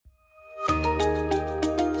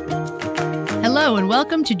Hello and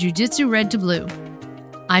welcome to Jiu-Jitsu Red to Blue.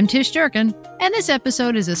 I'm Tish Durkin, and this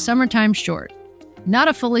episode is a summertime short. Not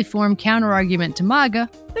a fully formed counter-argument to MAGA,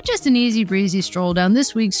 but just an easy breezy stroll down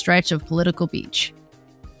this week's stretch of political beach.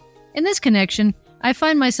 In this connection, I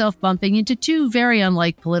find myself bumping into two very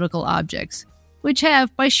unlike political objects, which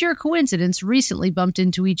have, by sheer coincidence, recently bumped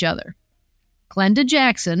into each other. Glenda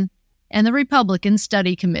Jackson and the Republican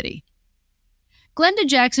Study Committee. Glenda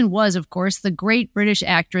Jackson was, of course, the great British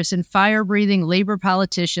actress and fire-breathing Labour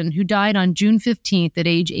politician who died on June 15th at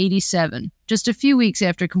age 87, just a few weeks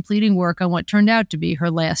after completing work on what turned out to be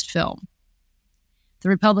her last film. The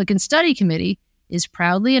Republican Study Committee is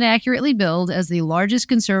proudly and accurately billed as the largest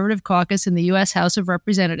conservative caucus in the U.S. House of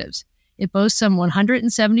Representatives. It boasts some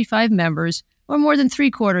 175 members, or more than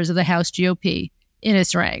three-quarters of the House GOP, in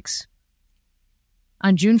its ranks.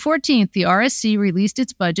 On June 14th, the RSC released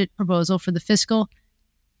its budget proposal for the fiscal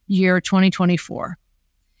year 2024.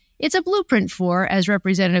 It's a blueprint for, as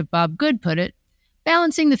Representative Bob Good put it,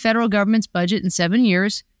 balancing the federal government's budget in 7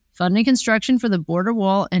 years, funding construction for the border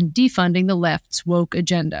wall, and defunding the left's woke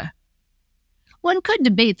agenda. One could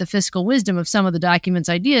debate the fiscal wisdom of some of the document's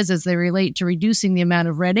ideas as they relate to reducing the amount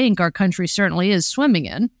of red ink our country certainly is swimming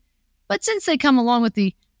in, but since they come along with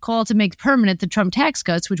the call to make permanent the Trump tax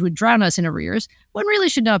cuts, which would drown us in arrears, one really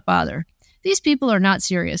should not bother. These people are not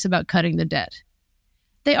serious about cutting the debt.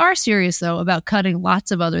 They are serious, though, about cutting lots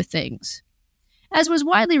of other things. As was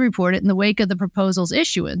widely reported in the wake of the proposal's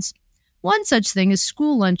issuance, one such thing is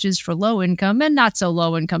school lunches for low-income and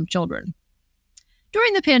not-so-low-income children.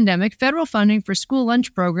 During the pandemic, federal funding for school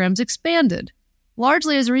lunch programs expanded,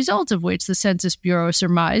 largely as a result of which, the Census Bureau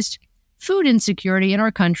surmised, food insecurity in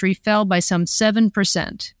our country fell by some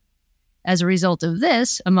 7%. As a result of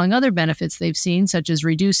this, among other benefits they've seen, such as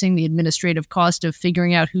reducing the administrative cost of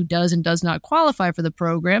figuring out who does and does not qualify for the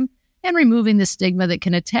program, and removing the stigma that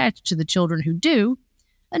can attach to the children who do,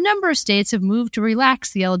 a number of states have moved to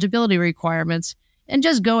relax the eligibility requirements and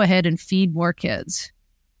just go ahead and feed more kids.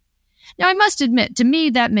 Now, I must admit, to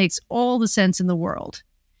me, that makes all the sense in the world.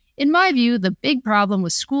 In my view, the big problem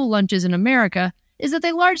with school lunches in America is that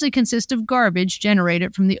they largely consist of garbage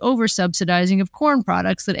generated from the over-subsidizing of corn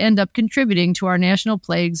products that end up contributing to our national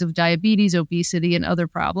plagues of diabetes, obesity, and other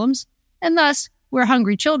problems, and thus, where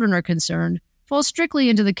hungry children are concerned, fall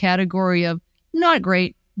strictly into the category of not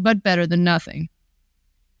great, but better than nothing.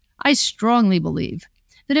 I strongly believe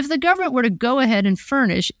that if the government were to go ahead and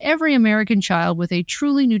furnish every American child with a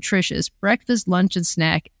truly nutritious breakfast, lunch, and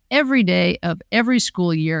snack every day of every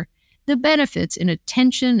school year, the benefits in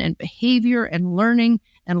attention and behavior and learning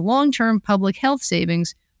and long-term public health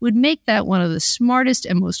savings would make that one of the smartest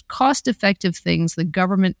and most cost-effective things the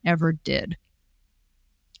government ever did.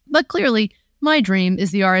 But clearly, my dream is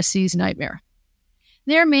the RSC's nightmare.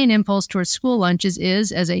 Their main impulse towards school lunches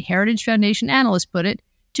is, as a Heritage Foundation analyst put it,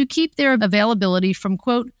 to keep their availability from,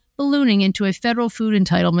 quote, ballooning into a federal food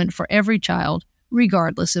entitlement for every child,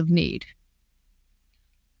 regardless of need.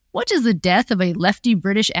 What does the death of a lefty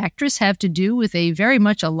British actress have to do with a very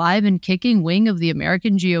much alive and kicking wing of the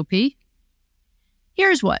American GOP?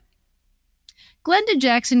 Here's what. Glenda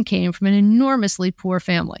Jackson came from an enormously poor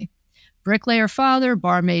family. Bricklayer father,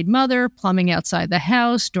 barmaid mother, plumbing outside the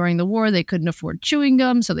house. During the war, they couldn't afford chewing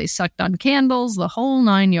gum, so they sucked on candles, the whole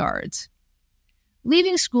 9 yards.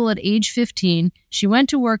 Leaving school at age 15, she went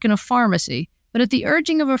to work in a pharmacy, but at the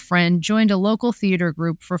urging of a friend, joined a local theater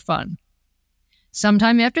group for fun.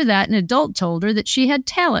 Sometime after that, an adult told her that she had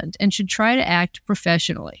talent and should try to act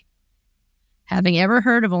professionally. Having ever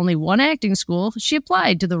heard of only one acting school, she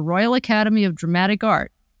applied to the Royal Academy of Dramatic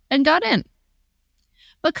Art and got in.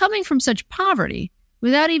 But coming from such poverty,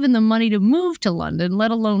 without even the money to move to London,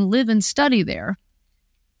 let alone live and study there,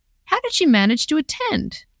 how did she manage to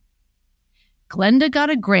attend? Glenda got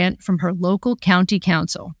a grant from her local county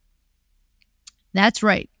council. That's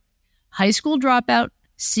right, high school dropout,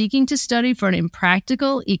 seeking to study for an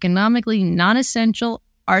impractical, economically non-essential,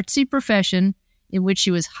 artsy profession in which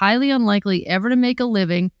she was highly unlikely ever to make a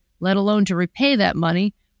living, let alone to repay that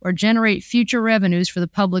money or generate future revenues for the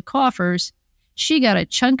public coffers, she got a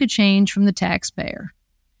chunk of change from the taxpayer.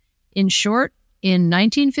 In short, in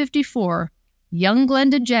 1954, young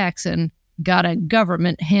Glenda Jackson got a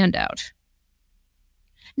government handout.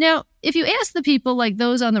 Now, if you ask the people like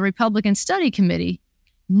those on the Republican Study Committee,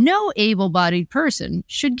 no able-bodied person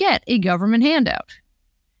should get a government handout.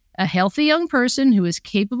 A healthy young person who is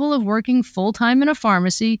capable of working full-time in a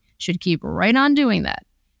pharmacy should keep right on doing that.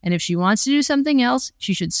 And if she wants to do something else,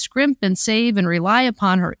 she should scrimp and save and rely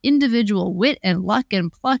upon her individual wit and luck and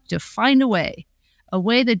pluck to find a way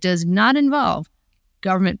that does not involve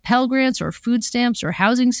government Pell Grants or food stamps or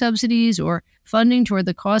housing subsidies or funding toward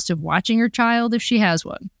the cost of watching her child if she has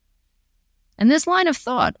one. And this line of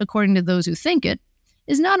thought, according to those who think it,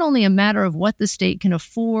 is not only a matter of what the state can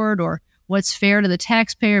afford or what's fair to the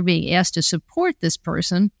taxpayer being asked to support this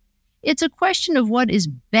person, it's a question of what is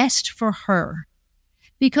best for her.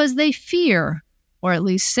 Because they fear, or at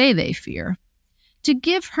least say they fear, to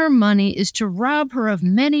give her money is to rob her of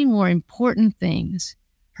many more important things: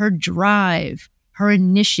 her drive, her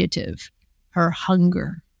initiative, her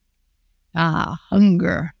hunger.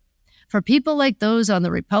 Hunger. For people like those on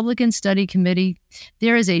the Republican Study Committee,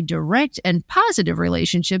 there is a direct and positive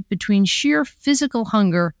relationship between sheer physical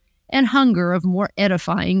hunger and hunger of more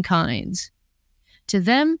edifying kinds. To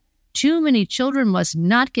them, too many children must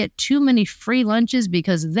not get too many free lunches,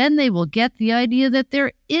 because then they will get the idea that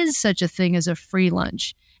there is such a thing as a free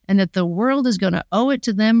lunch and that the world is going to owe it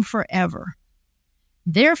to them forever.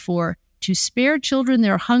 Therefore, to spare children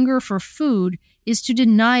their hunger for food is to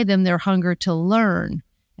deny them their hunger to learn,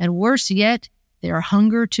 and worse yet, their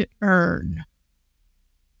hunger to earn.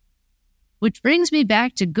 Which brings me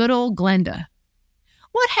back to good old Glenda.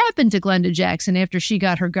 What happened to Glenda Jackson after she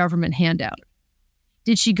got her government handout?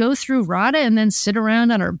 Did she go through RADA and then sit around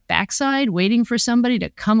on her backside waiting for somebody to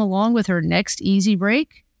come along with her next easy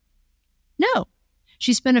break? No.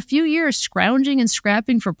 She spent a few years scrounging and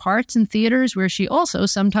scrapping for parts in theaters where she also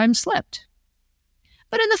sometimes slept.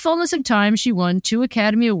 But in the fullness of time, she won 2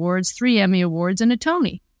 Academy Awards, 3 Emmy Awards, and a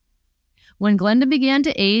Tony. When Glenda began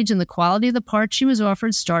to age and the quality of the parts she was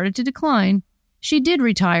offered started to decline, she did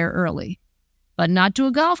retire early. But not to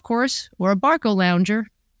a golf course or a Barco lounger.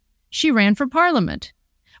 She ran for Parliament,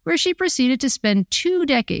 where she proceeded to spend 2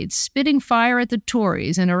 decades spitting fire at the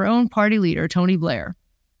Tories and her own party leader, Tony Blair.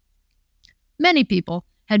 Many people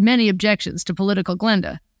had many objections to political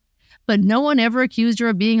Glenda, but no one ever accused her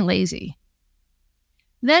of being lazy.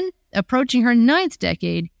 Then, approaching her 9th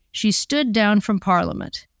decade, she stood down from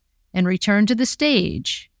Parliament and returned to the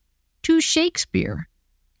stage, to Shakespeare,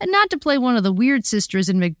 and not to play one of the weird sisters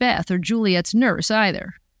in Macbeth or Juliet's nurse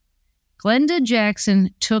either. Glenda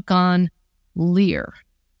Jackson took on Lear.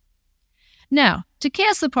 Now, to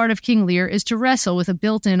cast the part of King Lear is to wrestle with a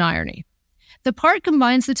built-in irony. The part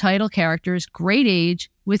combines the title character's great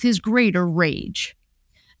age with his greater rage.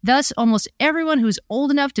 Thus, almost everyone who's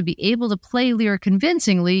old enough to be able to play Lear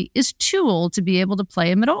convincingly is too old to be able to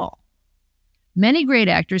play him at all. Many great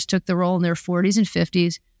actors took the role in their 40s and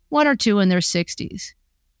 50s, 1 or 2 in their 60s.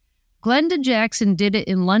 Glenda Jackson did it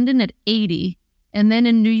in London at 80, and then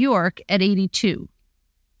in New York at 82.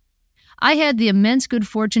 I had the immense good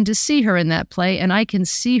fortune to see her in that play, and I can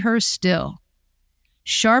see her still.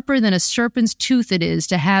 Sharper than a serpent's tooth it is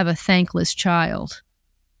to have a thankless child.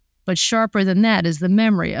 But sharper than that is the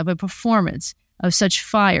memory of a performance of such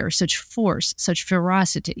fire, such force, such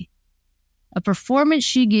ferocity. A performance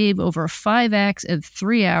she gave over 5 acts and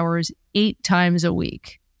 3 hours, 8 times a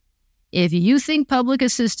week. If you think public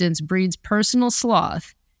assistance breeds personal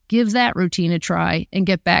sloth, give that routine a try and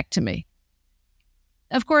get back to me.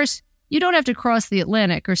 Of course, you don't have to cross the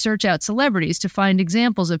Atlantic or search out celebrities to find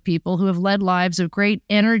examples of people who have led lives of great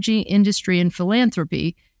energy, industry, and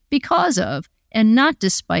philanthropy because of, and not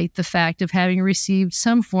despite, the fact of having received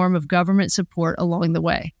some form of government support along the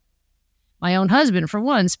way. My own husband, for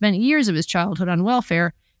one, spent years of his childhood on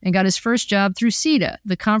welfare and got his first job through CETA,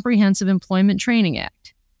 the Comprehensive Employment Training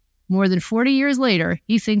Act. More than 40 years later,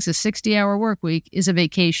 he thinks a 60-hour work week is a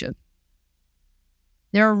vacation.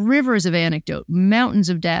 There are rivers of anecdote, mountains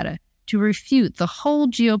of data, to refute the whole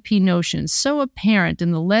GOP notion so apparent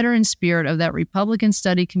in the letter and spirit of that Republican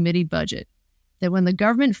Study Committee budget, that when the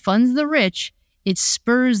government funds the rich, it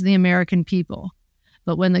spurs the American people.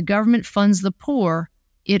 But when the government funds the poor,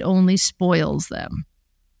 it only spoils them.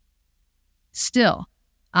 Still,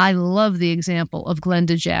 I love the example of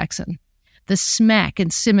Glenda Jackson, the smack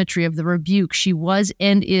and symmetry of the rebuke she was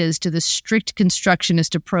and is to the strict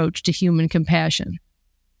constructionist approach to human compassion.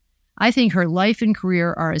 I think her life and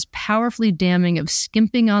career are as powerfully damning of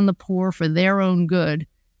skimping on the poor for their own good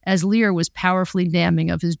as Lear was powerfully damning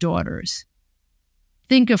of his daughters.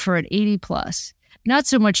 Think of her at 80 plus, not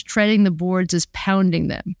so much treading the boards as pounding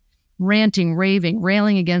them, ranting, raving,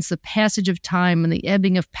 railing against the passage of time and the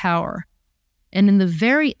ebbing of power. And in the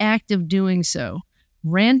very act of doing so,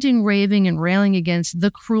 ranting, raving, and railing against the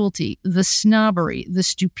cruelty, the snobbery, the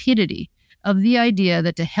stupidity of the idea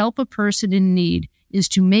that to help a person in need is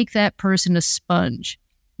to make that person a sponge,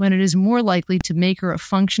 when it is more likely to make her a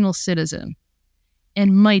functional citizen,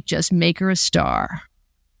 and might just make her a star.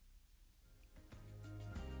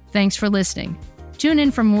 Thanks for listening. Tune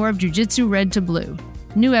in for more of Jiu-Jitsu Red to Blue.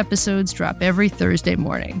 New episodes drop every Thursday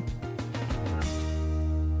morning.